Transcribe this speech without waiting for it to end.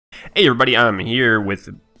Hey everybody, I'm here with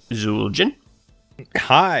Zueljin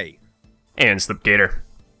Hi. and Slipgator.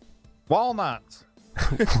 Walnuts.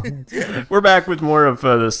 We're back with more of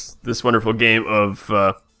this wonderful game of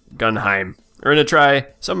Gunnheim. We're gonna try.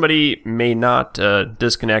 Somebody may not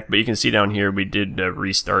disconnect, but you can see down here we did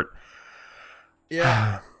restart.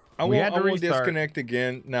 Yeah. I We had to won't restart. disconnect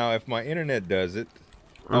again. Now, if my internet does it.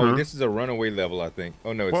 Oh, this is a runaway level, I think.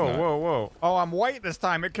 Oh, no, it's Whoa, not. whoa, whoa. Oh, I'm white this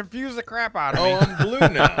time. It confused the crap out of me. Oh, I'm blue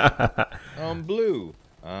now. I'm blue.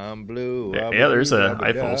 I'm blue. Yeah, there's a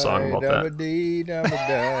iPhone song about that.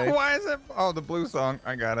 that. Why is it? Oh, the blue song.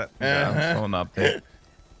 I got it. Yeah, I'm pulling up there.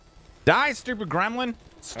 Die, stupid gremlin.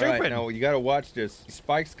 Stupid. All right, now, you got to watch this.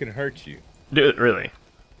 Spikes can hurt you. Dude, really?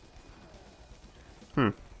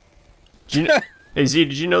 Did you hey Z,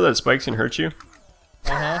 did you know that spikes can hurt you?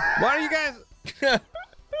 Uh-huh. Why do you guys...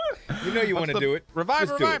 You know you want to do it. Revive,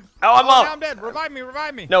 Just do revive. it. Oh, I'm up. I'm dead. Revive me,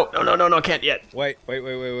 revive me. No, can't yet. Wait.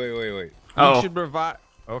 You Oh, should revive...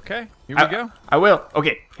 Okay, here we go. I will.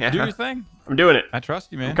 Okay. Do your thing. I'm doing it. I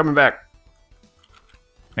trust you, man. I'm coming back.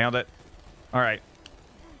 Nailed it. All right.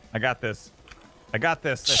 I got this. I got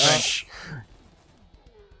this. I think. Shh.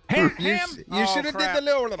 Ham! You Ham! should have did crap. the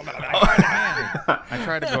little... I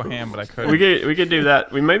tried to go ham, but I couldn't. We could do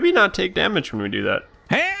that. We maybe not take damage when we do that.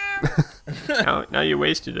 Ham! Now you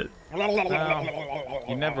wasted it.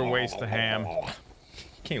 You never waste a ham.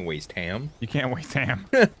 Can't waste ham. You can't waste ham.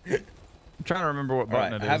 I'm trying to remember what All right,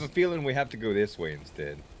 button I it have is. a feeling we have to go this way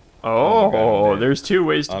instead. Oh, my God, man. there's two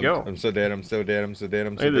ways to go. I'm so dead. I'm so dead. I'm so dead.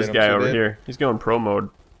 I'm so Look at dead. this I'm guy so over dead. here. He's going pro mode.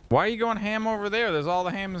 Why are you going ham over there? There's all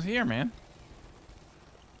the hams here, man.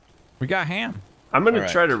 We got ham. I'm gonna All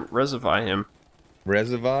right. try to reservoir him.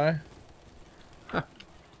 Reservoir.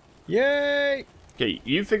 Yay! Okay,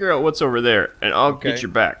 you figure out what's over there, and I'll Okay. get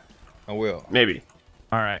your back. I will. Maybe.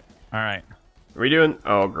 All right. All right. Are we doing?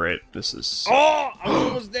 Oh, great. This is. Oh, I'm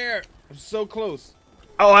almost there. I'm so close.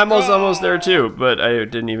 Oh, I'm almost there too, but I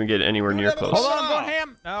didn't even get anywhere near close. Hold on, I'm going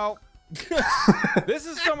ham. No. This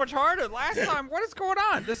is so much harder. Last time, what is going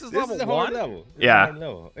on? This is This level is a one. hard level. This is Yeah. a hard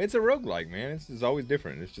level. It's a roguelike, man. It's always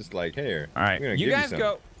different. It's just like, hey, All right. we're gonna You give guys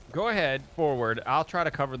something. go ahead forward. I'll try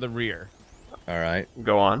to cover the rear. All right.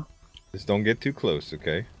 Go on. Just don't get too close,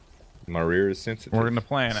 okay? My rear is sensitive. We're gonna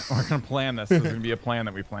plan it. We're gonna plan this. This is gonna be a plan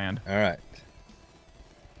that we planned. All right.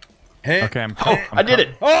 Hey. Okay. Oh, I did it.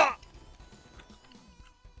 Oh!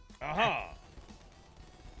 Aha!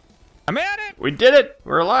 I'm at it. We did it.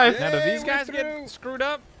 We're alive. Now, do Yay, these we're guys through. get screwed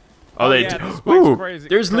up? Oh, they yeah, do. the spike's Ooh, crazy.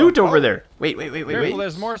 there's Go. loot over Oh. there. Wait. Careful,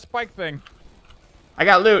 there's more spike thing. I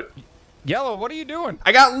got loot. Yellow, what are you doing?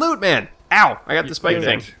 I got loot, man. Ow! I got the spike did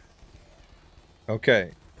thing. it.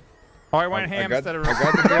 Okay. Oh, I went I ham got- instead of I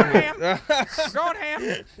got the going ham. damage. Going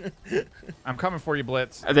ham. I'm coming for you,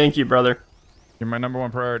 Blitz. Thank you, brother. You're my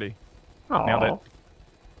 #1 priority. Aw. Nailed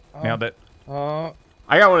it. Nailed it.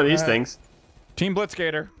 I got one of these things. Team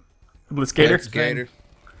Blitzgator. Blitzgator. Gator.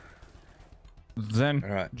 Zen. All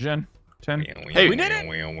right. Jen. 10. Hey. We did it.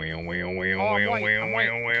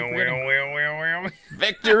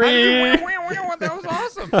 Victory! That was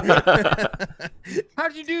awesome.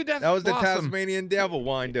 How'd you do Death That was the Blossom? Tasmanian Devil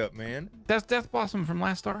wind up, man. That's Death Blossom from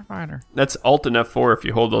Last Starfighter. That's Alt and F4. If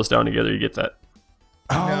you hold those down together, you get that.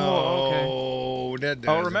 Oh, okay. No, that Oh,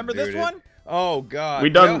 doesn't remember do this it. one? Oh God. We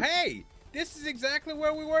done- Well, hey, this is exactly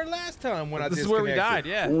where we were last time when I This is where we died,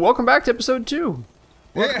 yeah. Welcome back to episode 2.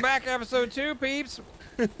 Welcome back, episode 2, peeps.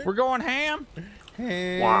 We're going ham.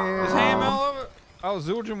 Wow. Is ham all over? Oh,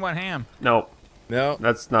 Zueljin went ham. No, No.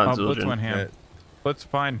 that's not Oh, Blitz went Zueljin. ham. Blitz,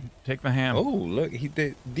 fine. Take the ham. Oh, look.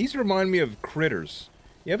 These remind me of Critters.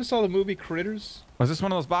 You ever saw the movie Critters? Was this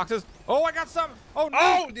one of those boxes? Oh, I got some. Oh, no.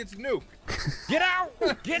 Oh, it's Nuke. Get out.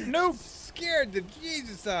 Get Noob. Scared the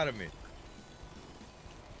Jesus out of me.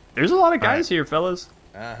 There's a lot of All guys here, fellas.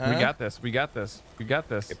 Uh-huh. We got this. We got this. We got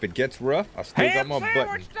this. If it gets rough, I still got Ham my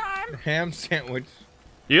sandwich button. time. Ham sandwich.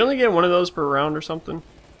 You only get one of those per round or something?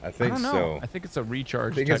 I I think don't know. so. I think it's a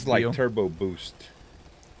recharge I think type it's like deal. turbo boost.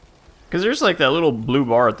 Because there's like that little blue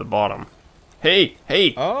bar at the bottom. Hey.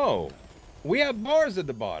 Oh, we have bars at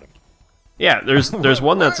the bottom. Yeah, there's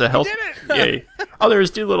one that's a We health. did it. Yay. Oh, there's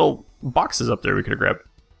 2 little boxes up there we could have grabbed.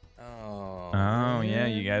 Oh. Oh, yeah.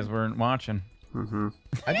 You guys weren't watching.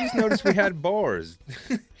 I just noticed we had bars.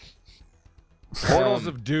 Portals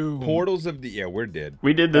of Doom. Portals of the... Yeah, we're dead.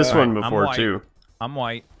 We did this one I'm before white. too. I'm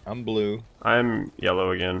white. I'm blue. I'm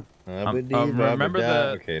yellow again. Remember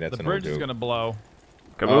Okay, that's the an bridge old is joke. going to blow.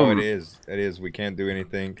 Kaboom. Oh, it is. It is. We can't do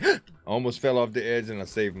anything. Almost fell off the edge and I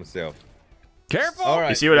saved myself. Careful. All right.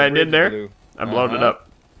 You see what the I did bridge is there? blue. I blowed it up.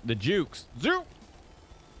 The jukes. Zoop.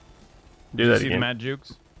 Do You that see the again. mad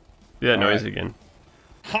jukes? Do that All noise right. again.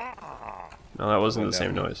 No, that wasn't the that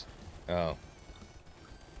same one. noise. Oh.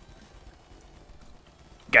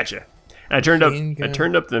 Gotcha. And I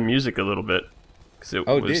turned up the music a little bit because it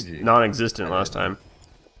was did you? non-existent last time.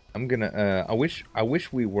 I'm gonna. I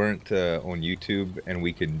wish we weren't on YouTube and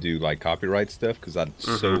we could do like copyright stuff because I'd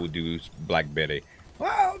so do Black Betty.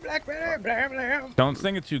 Whoa, Black Betty, blah blah. Don't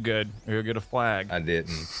sing it too good, or you'll get a flag. I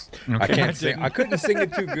didn't. Okay, I can't sing. I couldn't sing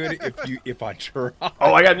it too good if I tried.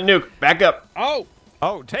 Oh, I got a nuke. Back up. Oh,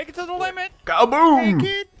 Oh, take it to the limit. Kaboom! take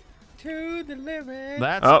it to the limit.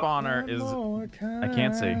 That Oh. spawner is. I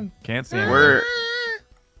can't see. Can't see. anything. We're.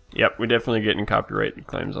 Yep, we're definitely getting copyright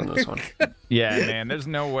claims on this one. Yeah, man. There's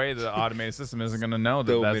no way the automated system isn't gonna know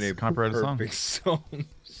that So that's many a copyrighted song. perfect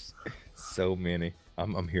songs. So many.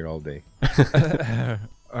 I'm here all day.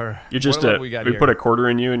 You're just what a. we got We here? put a quarter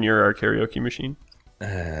in you, and you're our karaoke machine.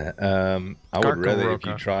 I would rather if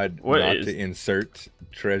you tried What not is- to insert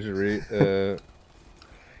treasury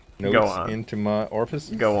notes on. into my orifice.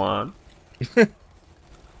 Go on.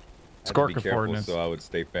 Scork Be of careful, forwardness. so I would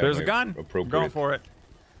stay family There's a gun. I'm appropriate. going for it.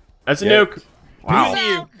 That's a Yeah. nuke. Wow.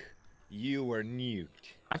 Nuke. You were nuked.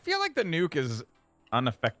 I feel like the nuke is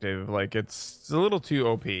ineffective. Like it's a little too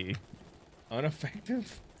OP.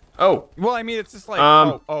 Ineffective. Oh, Well, I mean, it's just like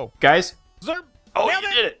oh, guys. Zerp. Oh, Nailed you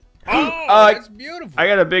it. did it. Oh, Uh, that's beautiful. I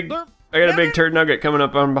got a big. Zerp. I got a Nailed big it. turd nugget coming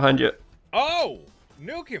up on behind you. Oh,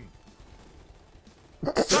 nuke him.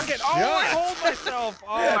 Suck it. Oh, I hold myself.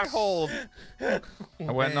 Oh, I hold.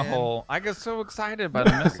 I went in the hole. I got so excited by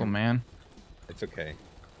the missile, man. It's okay.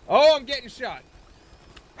 Oh, I'm getting shot.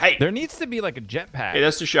 Hey. There needs to be like a jetpack. Hey,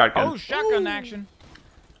 that's the shotgun. Oh, shotgun action.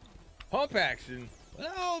 Pump action.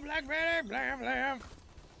 Oh, Black Betty, blah blah.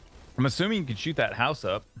 I'm assuming you can shoot that house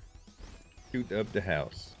up. Shoot up the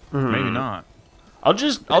house. Maybe not. I'll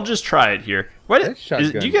just try it here. What That is,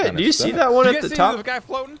 shotgun do you guys kinda do you see sucks. that one You at guys the see top? the guy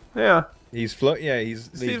floating? Yeah, He's float. Yeah, he's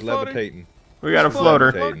See it floating? levitating. we got a He's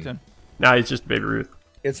floating, floater. floating. Nah, he's just Baby Ruth.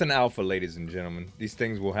 It's an alpha, ladies and gentlemen. These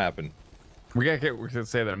things will happen. We're gonna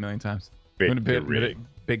say that a million times. Big, We're gonna put big.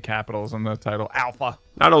 big capitals on the title. Alpha.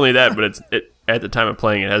 Not only that, but it at the time of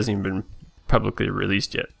playing, it hasn't even been publicly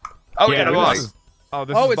released yet. Oh, we got a this boss. is- This Oh,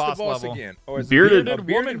 is it's boss the boss level. again. Oh, it's Bearded- a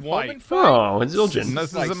bearded woman fight. Oh, it's Zueljin. And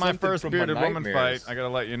this Like isn't my something first from my bearded woman fight. nightmares. I gotta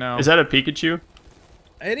let you know. Is that a Pikachu?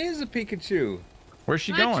 It is a Pikachu. Where's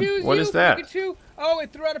she I going? choose What you, is that? Pikachu. Oh,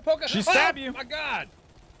 it threw out a Pokemon. She stabbed oh, you. My God.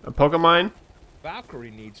 A Pokemon?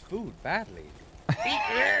 Valkyrie needs food badly. Eat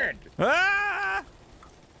it. Ah!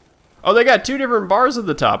 Oh, they got two different bars at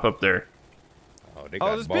the top up there. Oh, they Oh,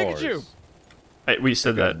 got there's bars. Pikachu. Hey, we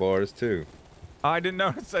said Got that. bars too. Oh, I didn't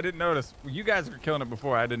notice. I didn't notice. You guys were killing it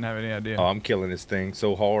before. I didn't have any idea. Oh, I'm killing this thing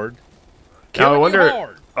so hard. Now I Killing you wonder.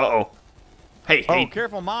 hard. Uh-oh. Hey, Oh, hey.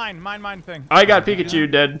 careful. Mine thing. I got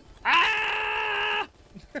Pikachu dead. Ah!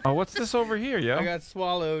 Oh, what's this over here, yo? I got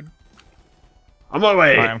swallowed. I'm on my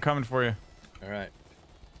way. All right, I'm coming for you. All right.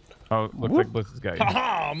 Oh, looks like Blitz has got you.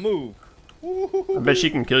 Haha, move. I bet she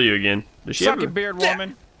can kill you again. Does she Suck have it, a... beard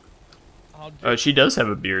woman. I'll She does have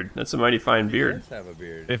a beard. That's a mighty fine beard. Let's have a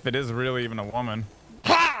beard. If it is really even a woman.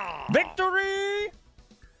 Ha! Victory!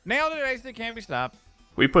 Nailed it, Ace. It can't be stopped.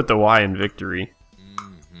 We put the Y in victory.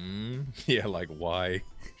 Hmm. Yeah, like why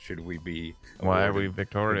should we be? Why are we awarded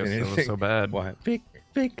victorious? It was anything? so bad. Why?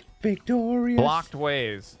 Victorious. Blocked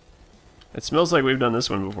ways. It smells like we've done this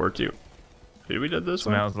one before, too. Did we do this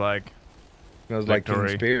one? Smells like. Smells like King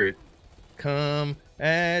Victory. Spirit. Come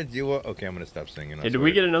as you are. Okay, I'm gonna stop singing. I Hey, did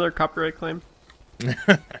we swear. get another copyright claim?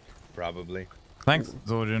 Probably. Thanks,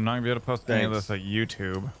 Zueljin. I'm not gonna be able to post any of Thanks. this at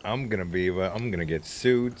YouTube. I'm gonna be. I'm gonna get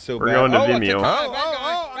sued so We're bad. going to I Vimeo. took-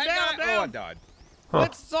 Oh, I'm down, Oh, I down. died. Huh.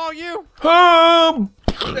 Blitz, it's all you.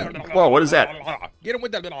 Whoa, what is that? Get him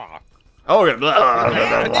with the. Oh, yeah.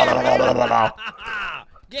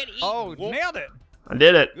 Get eaten. Oh, wolf. nailed it. I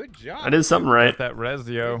did it. Good job. I did something right. That res,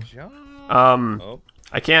 yo. Good job.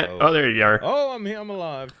 I can't. Oh, there you are. Oh, I'm here. I'm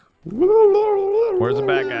alive. Where's the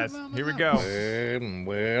bad guys? Here we go.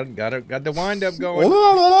 Well, got the wind up going.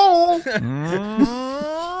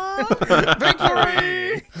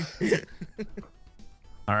 Victory!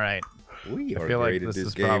 All right. We I are feel like great at this this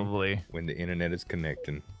is game probably. when the internet is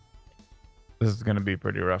connecting. This is gonna be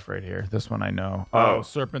pretty rough right here. This one I know. Oh. Oh,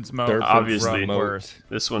 Serpent's Moat. Serpent's Obviously. Moat. Worse.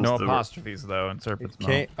 This one's No the apostrophes though in Serpent's Moat.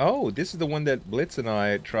 Okay. Oh, this is the one that Blitz and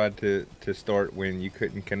I tried to start when you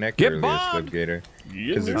couldn't connect Get earlier, bombed! Slipgator. Yeah.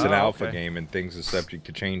 Because it's an Oh, alpha okay. game and things are subject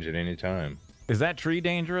to change at any time. Is that tree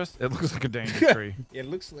dangerous? It looks like a dangerous tree. It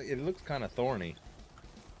looks kind of thorny.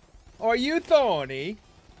 Are you thorny?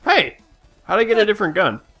 Hey, how'd I get a different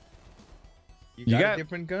gun? You You got got- a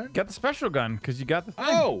different gun? Got the special gun because you got the thing.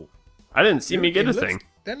 Oh! I didn't see me Dude, get it a looks- thing.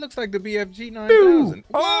 That looks like the BFG 9000.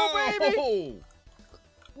 Oh, baby!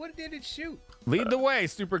 What did it shoot? Lead the way,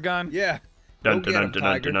 super gun. Yeah. Dun, Go dun, get dun, him, dun,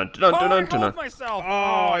 Tiger. dun, dun, dun, Oh, dun, I dun, dun. hold myself. Oh,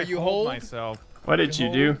 I you hold hold? myself. What did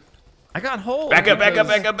you do? I got hold. Back up, back up,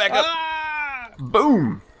 because- back up, back up. Ah!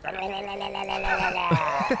 Boom. Blah, blah, blah,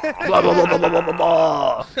 blah, blah, blah, blah,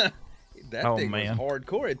 blah. That Oh, thing man. was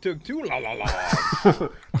hardcore. It took 2 la la la.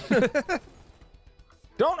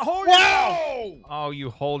 Don't hold yourself. Whoa! Oh, you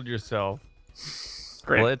hold yourself.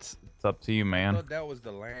 Great. Blitz, it's up to you, I man. thought that was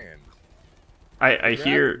the land. I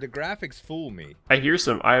hear The graphics fool me. I hear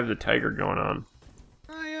some Eye of the Tiger going on.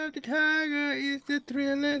 Eye of the tiger is the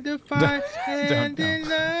thrill of the fight.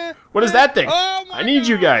 Don't. What is that thing? Oh my I need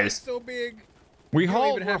you God, guys. it's so big. We You don't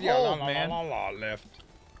hold, even we're have your hold, la, man. la, la, la left.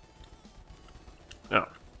 No.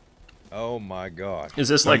 Oh my God. Is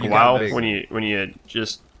this Well, like you got WoW big. when you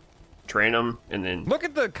just train them and then Look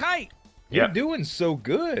at the kite. You're yeah, doing so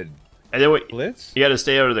good, and then what? Blitz. You got to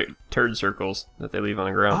stay out of the turd circles that they leave on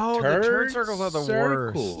the ground. Oh, the turd circles are the worst.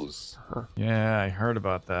 circles. Yeah, I heard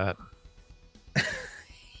about that.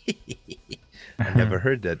 I never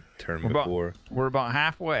heard that term We're about- before. We're about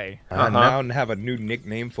halfway. I now have a new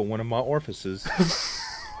nickname for one of my orifices.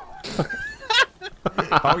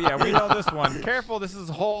 Oh yeah, we know this one. Careful, this is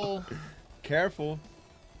whole. Careful.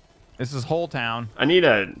 This is whole town. I need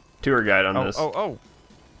a tour guide on Oh, this. oh.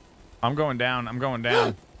 I'm going down. I'm going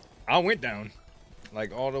down. I went down,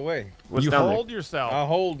 like all the way. What's You down hold yourself. I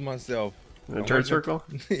hold myself. there? The I turd went to- circle?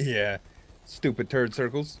 Yeah. Stupid turd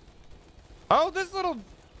circles. Oh, this little,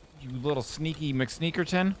 you little sneaky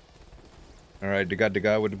McSneakerton. All right, they got the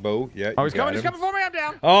guy with the bow. Yeah. Oh, you he's got coming. He's him. coming for me. I'm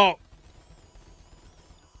down. Oh.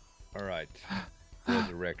 All right.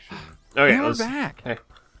 Resurrection. Okay, Yeah, we're let's. back. Hey.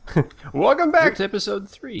 Welcome back to episode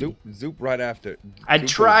 3. Zoop right after. I Zoop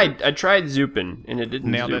tried over. zooping and it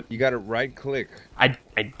didn't Nailed zoop. it. You got to right click. I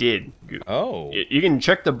did. Oh. You can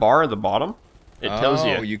check the bar at the bottom. It tells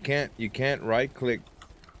Oh, you. you can't right click.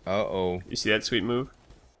 Uh-oh. You see that sweet move?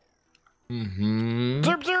 Mm-hmm.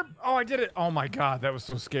 Zerp, zerp. Oh, I did it. Oh my God, that was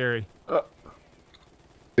so scary.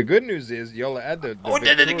 The good news is y'all add the Oh, I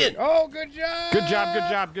did it victory- again. Oh, good job. Good job. Good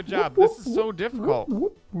job. Good job. This is so difficult.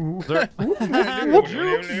 Zerp.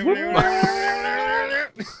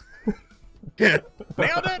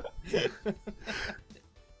 Nailed it.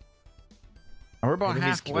 We're about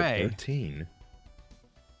Enemies killed halfway. 13.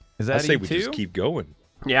 Is I that say we E2? just keep going.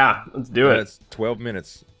 Yeah, let's do it. That's 12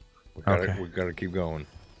 minutes. We gotta keep going.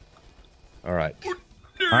 All right. All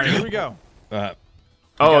right, here we go. Oh,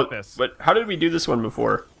 got this. but how did we do this one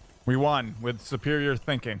before? We won with superior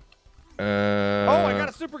thinking. Oh, Oh, I got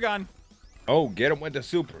a super gun. Oh, get him with the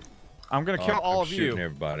super. I'm gonna kill all I'm of shooting you.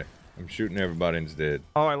 everybody. I'm shooting everybody instead.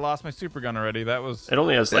 Oh, I lost my super gun already. That was. It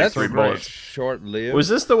only has like That's 3 right. bullets. Short-lived. Was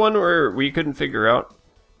this the one where we couldn't figure out?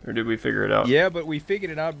 Or did we figure it out? Yeah, but we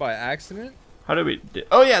figured it out by accident. How did we...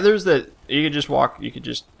 Oh, yeah, there's the... You could just walk. You could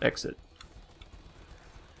just exit.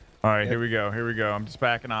 All right, here we go. Here we go. I'm just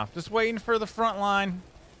backing off. Just waiting for the front line.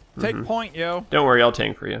 Take point, yo. Don't worry, I'll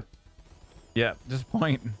tank for you. Yeah, just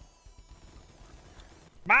point.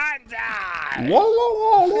 Banzai! Whoa,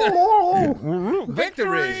 whoa, whoa, whoa, whoa.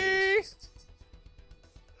 Victory!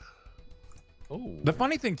 Oh. The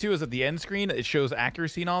funny thing too is at the end screen it shows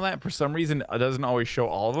accuracy and all that. For some reason, it doesn't always show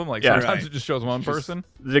all of them. Like Yeah. sometimes Right. it just shows one person.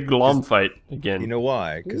 The glom fight again. You know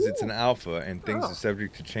why? Because it's an alpha and things are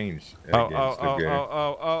subject to change. Oh, against oh, the oh, game. oh,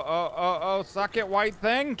 oh, oh, oh, oh, oh! Suck it, white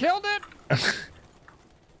thing! Killed it.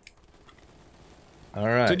 All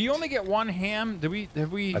right. So do you only get one ham?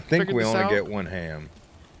 Have we? I think figured we this only out? get one ham.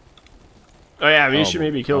 Oh, yeah, you Oh, should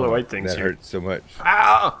maybe kill the oh, white things That here. hurts so much.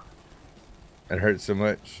 Ah! That hurts so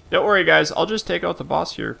much. Don't worry, guys. I'll just take out the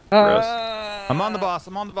boss here for us. I'm on the boss.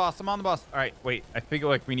 I'm on the boss. I'm on the boss. All right, wait. I feel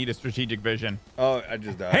like we need a strategic vision. Oh, I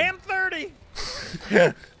just died. Ham 30.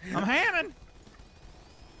 I'm hamming.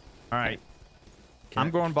 All right.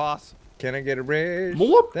 I'm going boss. Can I get a raise?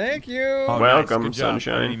 Whoop. Thank you. Oh, Welcome, nice. Good job. I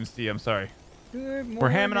sunshine. didn't even see. I'm sorry. Good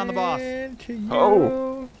We're hamming on the boss. morning to you.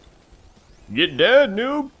 Oh. Get dead,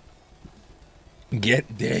 noob.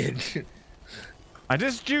 Get dead. I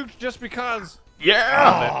just juked just because.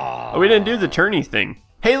 Yeah. Oh, we didn't do the tourney thing.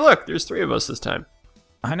 Hey, look. There's 3 of us this time.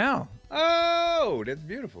 I know. Oh, that's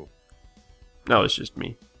beautiful. No, it's just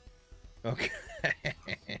me. Okay.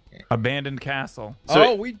 Abandoned castle. So-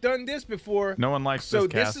 oh, we've done this before. No one likes So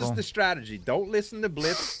this this castle. is the strategy. Don't listen to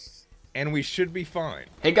Blitz, and we should be fine.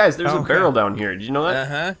 Hey, guys, there's a Okay. barrel down here. Did you know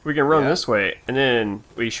that? Uh-huh. We can run Yeah. this way, and then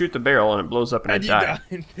we shoot the barrel, and it blows up, and I And you die.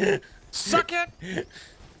 died. Suck it.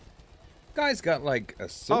 Guy's got like a Oh,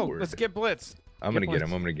 sword. let's get Blitz. I'm gonna get Blitz.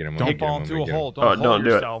 him. I'm gonna get him. I'm Don't gonna get fall him, I'm into gonna a get him. hole. Oh, Don't hold don't do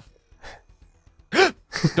it. yourself.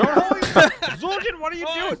 Don't hold yourself. Zueljin, what are you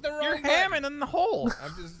Oh, it's the doing? wrong You're button. hamming in the hole.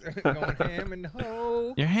 I'm just going ham and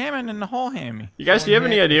ho. You're hamming in the hole, hammy. You guys, do you have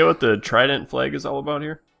any idea what the trident flag is all about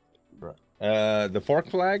here? The fork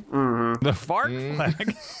flag? Mm-hmm. The fart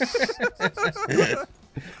flag.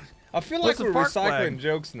 I feel What's like the we're fork recycling flag?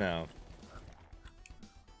 jokes now.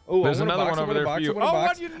 Oh, There's I want a another box, one over I want a there box, for you. I want a Oh,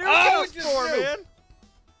 box. what you nuke Oh, us just for, nuke. man?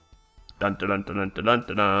 Dun dun dun dun dun dun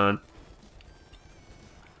dun dun.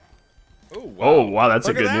 Oh, wow. Oh wow, that's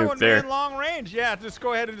Look a good at that nuke one, there. man. Long range. Yeah, just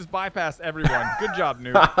go ahead and just bypass everyone. Good job,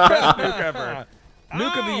 nuke. Best nuke ever.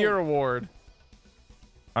 Nuke of the year award.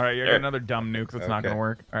 All right, you got There. another dumb nuke that's not Okay. gonna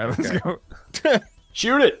work. All right, let's go.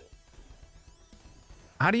 Shoot it.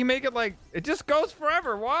 How do you make it like it just goes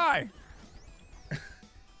forever? Why?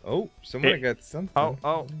 Oh, somebody Hey. got something. Oh.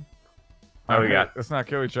 What we Okay, got? let's not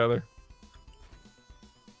kill each other.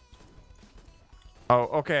 Oh,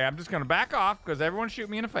 okay. I'm just gonna back off because everyone shoot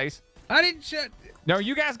me in the face. I didn't shut. No,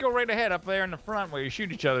 you guys go right ahead up there in the front where you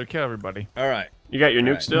shoot each other to kill everybody. All right. You got your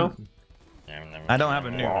nuke Right. still? I don't have a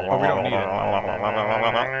nuke. Oh, we don't need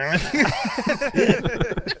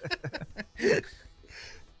it.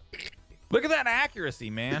 Look at that accuracy,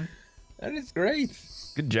 man. That is great.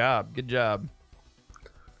 Good job. Good job.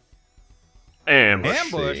 Ambush.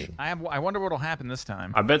 Ambush. see. I wonder what'll happen this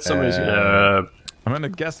time. I bet somebody's gonna. I'm gonna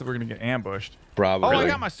guess that we're gonna get ambushed. Probably. Oh, I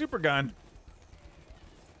got my super gun.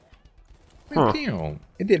 Huh. Pew.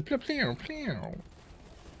 It did. Pew, pew, pew.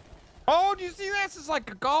 Oh, do you see this? It's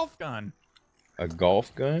like a golf gun. A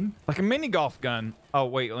golf gun? Like a mini golf gun. Oh,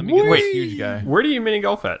 wait. Let me get this huge guy. Where do you mini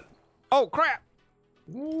golf at? Oh, crap.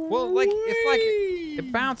 Well, like, it's like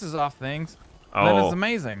it bounces off things. Oh, That is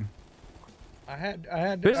amazing.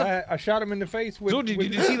 I shot him in the face with. Zueljin,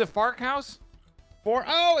 did you see the Fark house?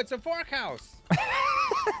 Oh, it's a fork house.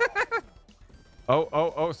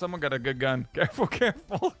 Oh, someone got a good gun. Careful,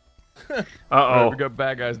 careful. uh Alright, oh. we got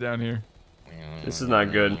bad guys down here. This is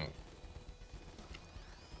not good.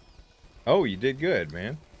 Oh, you did good,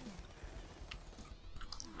 man.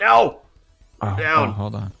 No! Oh, Down. oh,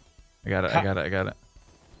 hold on. I got it.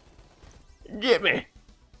 Get me!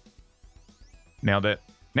 Nailed it.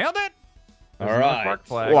 Nailed it! All There's another right. Fark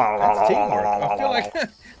flag. That's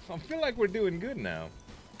teamwork. I feel like we're doing good now.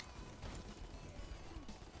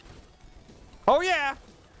 Oh, yeah.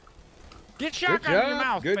 Get shotgun in your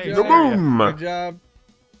mouth, Good face job. area. Boom! Good job.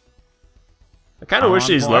 I kind of wish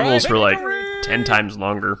these point. levels were like Victory! 10 times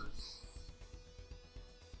longer.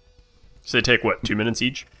 So they take, what, 2 minutes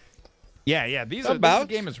each? Yeah. This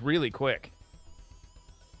game is really quick.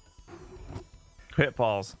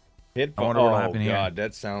 Pitfalls. Hit. I wonder Oh what'll happen here. God,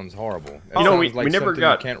 that sounds horrible. That You know, sounds we never something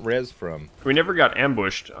got- You can't res from. We never got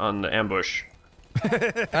ambushed on the ambush.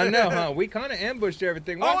 I know, huh? We kind of ambushed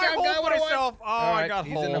everything. Oh, Watch I out, hold guy, what do I- myself. Oh, All I right, got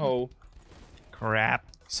he's in the hold. hole. Crap.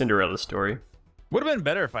 Cinderella story. Would have been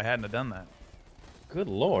better if I hadn't have done that. Good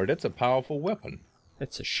lord, that's a powerful weapon.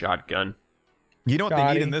 It's a shotgun. You know what they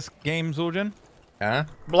Got need him. in this game, Zueljin? Huh?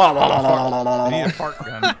 Blah, blah, blah, blah, blah, blah, They need blah. a fart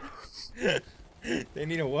gun. They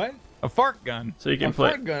need a what? A fart gun. So you can A play.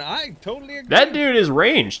 fart gun. I totally agree. That dude is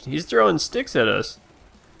ranged. He's throwing sticks at us.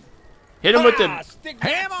 Hit him with the. Stick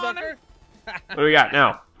Ham that, on sucker. What do we got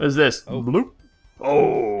now? What is this? Oh. Bloop.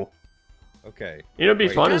 Oh. Okay. You know, it'd be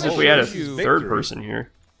Wait, fun is if oh, we had a this is third victory. person here.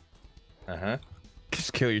 Uh-huh.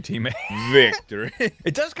 Just kill your teammate. Victory.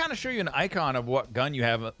 It does kind of show you an icon of what gun you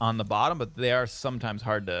have on the bottom, but they are sometimes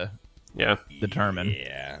hard to Yeah. determine.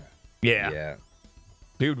 Yeah. Yeah.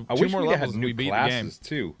 Dude, I two wish more we levels had and we new beat the game. classes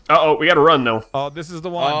too. Uh-oh, we gotta run, though. Oh, this is the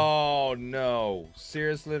one. Oh no!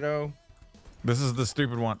 Seriously though? This is the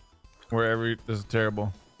stupid one. This is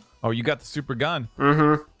terrible. Oh, you got the super gun.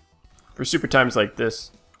 Mm-hmm. For super times like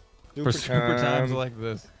this. For super times like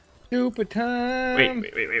this. Super time.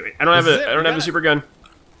 Wait. I don't have This is a it, I don't we have got a it. super gun.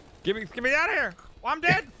 Get me out of here. Well, I'm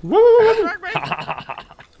dead. Woo!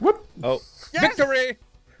 Whoop. Oh, Yes! victory!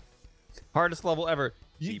 Hardest level ever.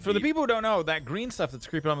 For the people who don't know, that green stuff that's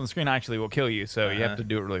creeping up on the screen actually will kill you, so you have to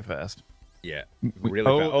do it really fast. Yeah, really.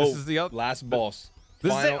 Oh, fast. this is the last boss.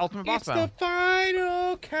 This is Final- it, ultimate boss It's battle. the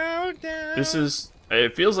final countdown. This is.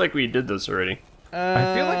 It feels like we did this already.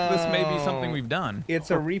 I feel like this may be something we've done.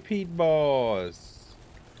 It's a repeat boss.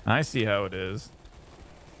 I see how it is.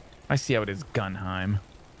 I see how it is, Gunnheim.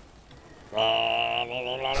 Oh,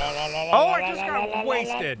 I just got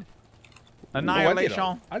wasted.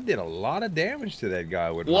 Annihilation. I did a lot of damage to that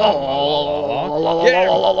guy with. I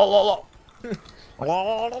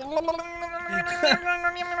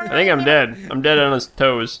think I'm dead. I'm dead on his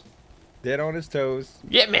toes. Dead on his toes.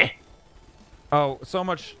 Get me. Oh, so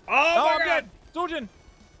much. Oh, my I'm God. dead. Zueljin.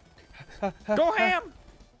 Go ham.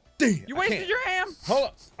 Damn, You wasted your ham. Hold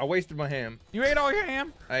up. I wasted my ham. You ate all your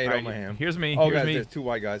ham. I ate all my ham. Here's me. Oh, Here's guys, me. there's 2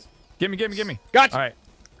 white guys. Gimme, gimme, gimme. Gotcha. All right.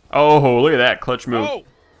 Oh, look at that clutch move. Oh,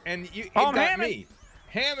 and you Oh, got ham me.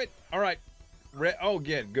 Ham it. All right. Oh,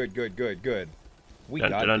 good. We Dun,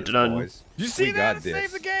 got dun, this, dun, dun. boys. Did you see we that? got It this.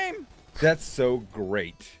 saved the game. That's so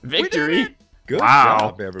great. Victory. Good Wow.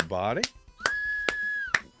 job, everybody.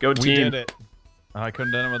 Go We team. did it. I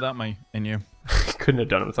couldn't have done it without me and you. Couldn't have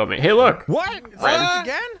done it without me. Hey, look. What? Is Red. that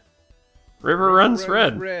again? River runs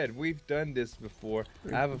red. Red. We've done this before.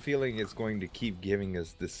 I have a feeling it's going to keep giving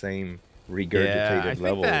us the same regurgitated I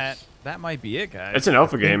levels. think that might be it, guys. It's an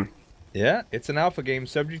alpha game. Yeah, it's an alpha game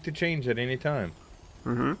subject to change at any time.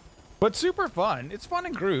 Mm-hmm. But super fun. It's fun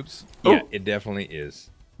in groups. Yeah, it definitely is.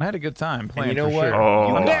 I had a good time And playing. you know for what? Sure.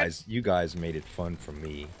 Oh. You guys made it fun for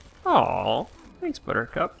me. Aw. Thanks,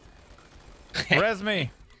 Buttercup. Res me.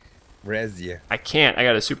 Res ya. I can't. I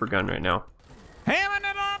got a super gun right now. Hamming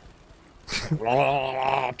it up.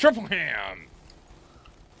 Triple ham.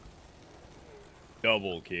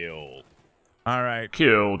 Double kill. All right.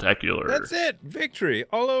 Kill-tacular. That's it. Victory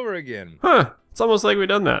all over again. Huh. It's almost like we've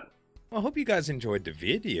done that. Well, I hope you guys enjoyed the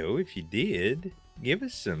video. If you did, give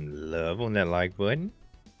us some love on that like button.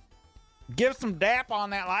 Give some dap on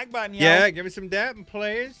that like button, yo. Yeah, give us some dapping,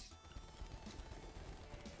 please.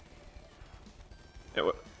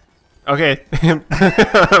 Okay.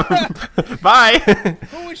 Bye.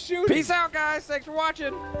 Who was shooting? Peace out, guys. Thanks for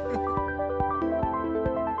watching.